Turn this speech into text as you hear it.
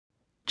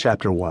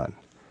Chapter 1.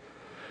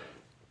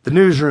 The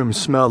newsroom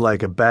smelled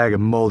like a bag of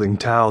molding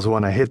towels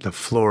when I hit the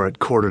floor at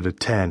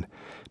 9:45.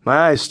 My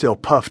eyes still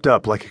puffed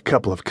up like a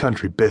couple of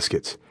country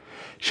biscuits.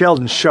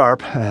 Sheldon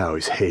Sharp, I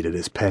always hated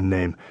his pen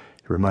name,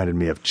 it reminded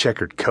me of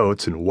checkered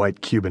coats and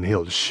white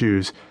Cuban-heeled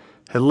shoes,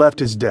 had left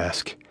his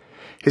desk.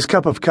 His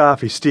cup of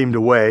coffee steamed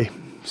away,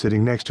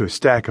 sitting next to a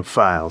stack of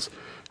files.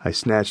 I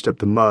snatched up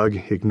the mug,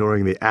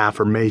 ignoring the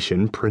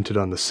affirmation printed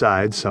on the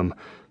side, some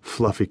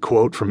fluffy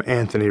quote from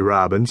Anthony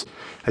Robbins.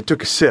 I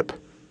took a sip.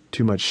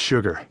 Too much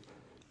sugar.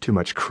 Too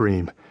much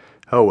cream.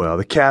 Oh well,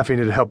 the caffeine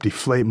had helped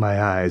deflate my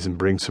eyes and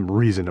bring some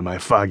reason to my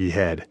foggy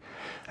head.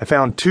 I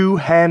found 2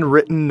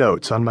 handwritten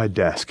notes on my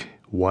desk.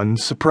 One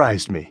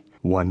surprised me.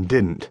 One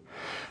didn't.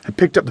 I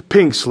picked up the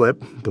pink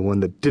slip, the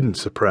one that didn't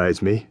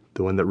surprise me,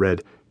 the one that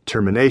read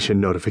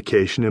termination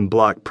notification in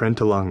block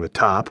print along the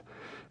top,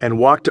 and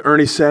walked to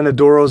Ernie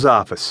Sanadoro's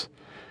office.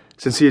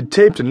 Since he had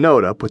taped a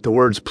note up with the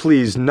words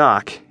 "Please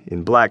knock"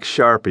 in black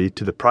Sharpie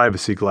to the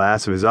privacy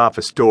glass of his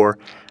office door,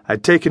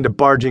 I'd taken to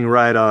barging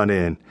right on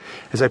in.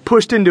 As I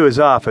pushed into his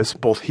office,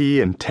 both he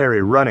and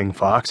Terry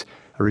Runningfox,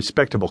 a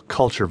respectable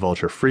culture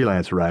vulture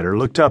freelance writer,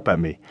 looked up at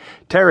me.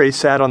 Terry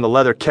sat on the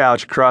leather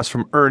couch across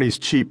from Ernie's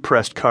cheap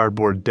pressed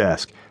cardboard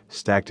desk,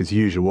 stacked as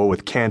usual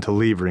with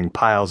cantilevering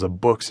piles of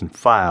books and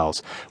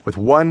files, with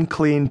one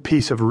clean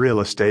piece of real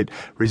estate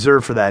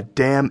reserved for that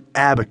damn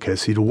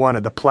abacus he'd won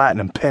at the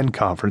Platinum Pen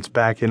Conference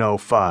back in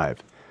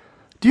 '05.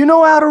 "Do you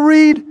know how to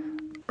read?"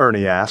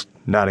 Ernie asked,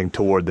 nodding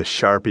toward the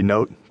Sharpie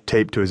note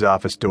taped to his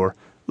office door.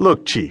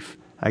 "Look, Chief,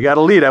 I got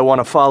a lead I want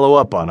to follow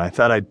up on. I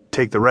thought I'd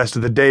take the rest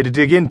of the day to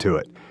dig into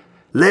it."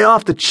 "Lay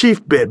off the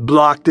chief bit,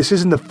 Block. This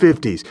isn't the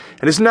 '50s,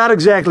 and it's not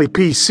exactly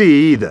PC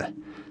either."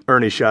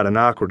 Ernie shot an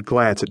awkward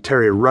glance at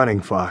Terry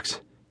Runningfox.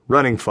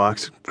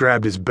 Runningfox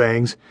grabbed his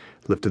bangs,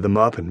 lifted them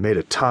up, and made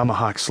a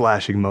tomahawk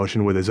slashing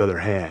motion with his other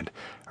hand.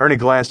 Ernie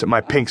glanced at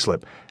my pink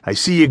slip. "I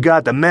see you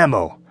got the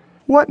memo."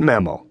 "What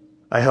memo?"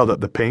 I held up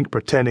the pink,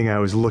 pretending I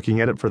was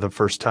looking at it for the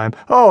first time.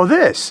 "Oh,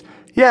 this!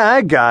 Yeah,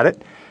 I got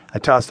it." I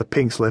tossed the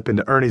pink slip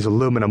into Ernie's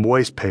aluminum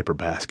wastepaper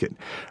basket.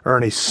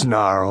 Ernie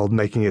snarled,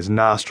 making his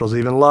nostrils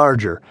even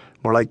larger,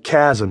 more like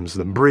chasms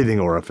than breathing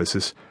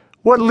orifices.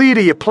 "What lead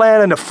are you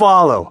planning to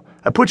follow?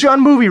 I put you on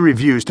movie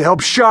reviews to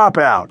help Sharp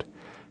out."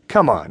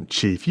 "Come on,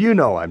 Chief, you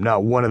know I'm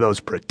not one of those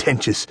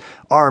pretentious,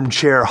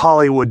 armchair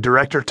Hollywood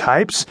director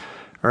types."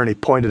 Ernie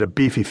pointed a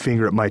beefy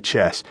finger at my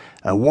chest.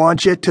 "I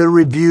want you to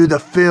review the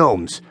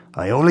films.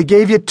 I only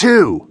gave you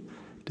 2.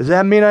 "Does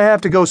that mean I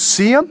have to go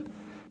see 'em?"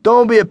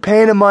 "Don't be a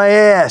pain in my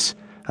ass.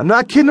 I'm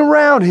not kidding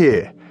around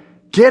here.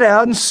 Get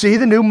out and see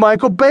the new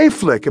Michael Bay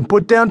flick and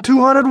put down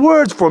 200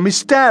 words for me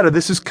stat or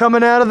this is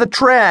coming out of the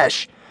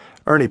trash."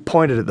 Ernie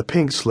pointed at the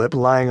pink slip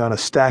lying on a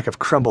stack of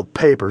crumbled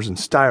papers and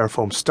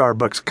styrofoam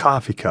Starbucks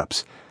coffee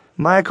cups.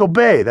 "Michael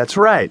Bay, that's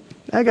right.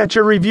 I got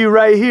your review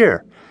right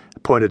here." I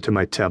pointed to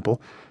my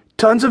temple.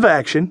 "Tons of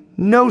action,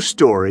 no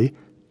story,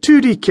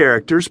 2D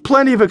characters,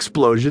 plenty of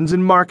explosions,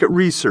 and market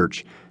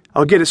research.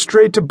 I'll get it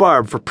straight to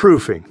Barb for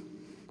proofing."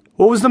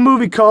 "What was the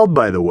movie called,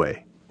 by the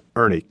way?"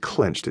 Ernie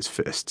clenched his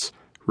fists.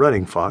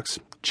 Runningfox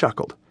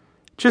chuckled.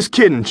 "Just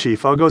kidding,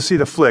 Chief. I'll go see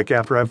the flick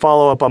after I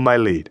follow up on my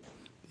lead."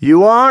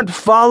 "You aren't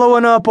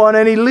following up on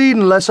any lead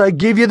unless I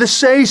give you the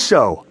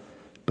say-so."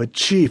 "But,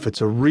 Chief,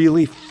 it's a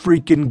really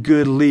freaking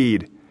good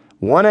lead.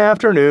 One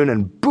afternoon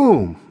and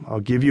boom, I'll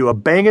give you a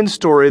banging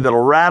story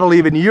that'll rattle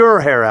even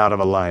your hair out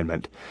of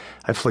alignment."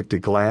 I flicked a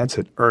glance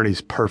at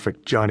Ernie's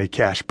perfect Johnny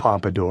Cash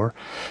pompadour.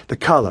 The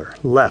color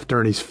left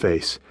Ernie's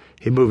face.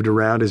 He moved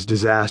around his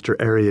disaster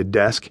area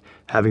desk,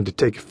 having to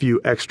take a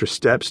few extra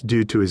steps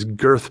due to his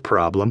girth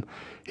problem.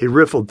 He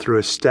riffled through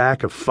a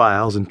stack of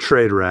files and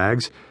trade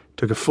rags.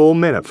 Took a full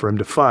minute for him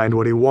to find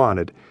what he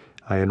wanted.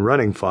 I and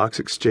Runningfox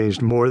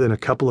exchanged more than a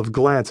couple of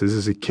glances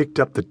as he kicked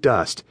up the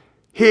dust.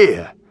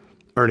 "Here!"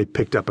 Ernie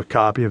picked up a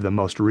copy of the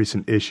most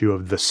recent issue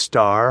of The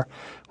Star,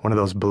 one of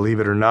those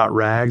believe-it-or-not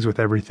rags with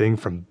everything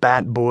from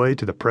Bat Boy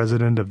to the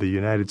President of the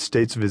United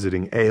States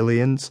visiting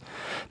aliens.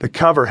 The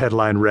cover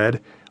headline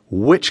read,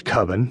 "Witch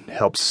Coven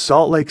Helps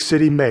Salt Lake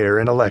City Mayor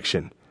in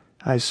Election."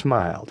 I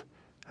smiled.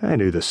 I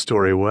knew the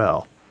story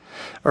well.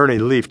 Ernie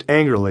leafed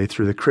angrily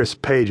through the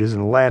crisp pages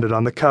and landed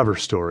on the cover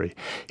story.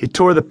 He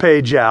tore the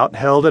page out,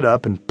 held it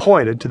up, and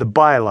pointed to the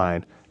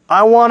byline.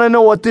 "I want to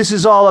know what this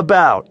is all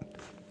about."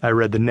 I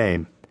read the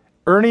name.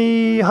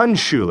 "Ernie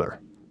Hunschuler."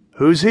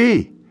 "Who's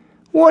he?"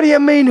 "What do you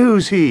mean,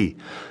 who's he?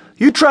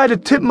 You tried to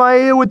tip my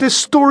ear with this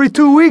story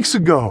 2 weeks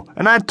ago,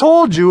 and I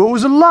told you it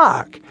was a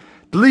lock.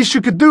 The least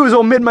you could do is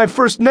omit my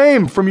first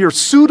name from your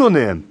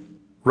pseudonym."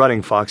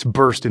 Runningfox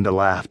burst into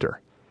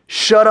laughter.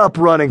 "Shut up,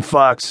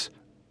 Runningfox,"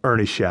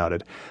 Ernie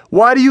shouted.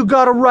 "Why do you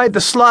gotta write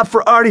the slop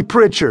for Artie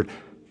Pritchard?"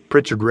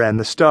 Pritchard ran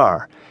the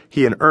Star.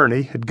 He and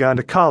Ernie had gone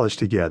to college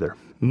together.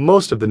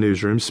 Most of the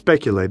newsroom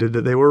speculated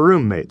that they were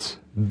roommates,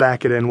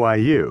 back at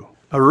NYU.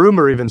 A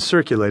rumor even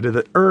circulated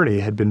that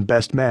Ernie had been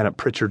best man at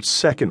Pritchard's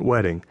second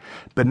wedding.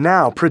 But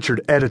now Pritchard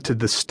edited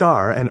the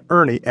Star and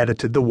Ernie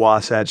edited the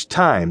Wasatch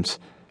Times.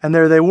 And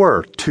there they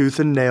were,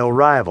 tooth-and-nail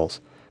rivals.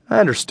 I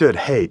understood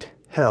hate.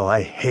 Hell,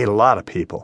 I hate a lot of people.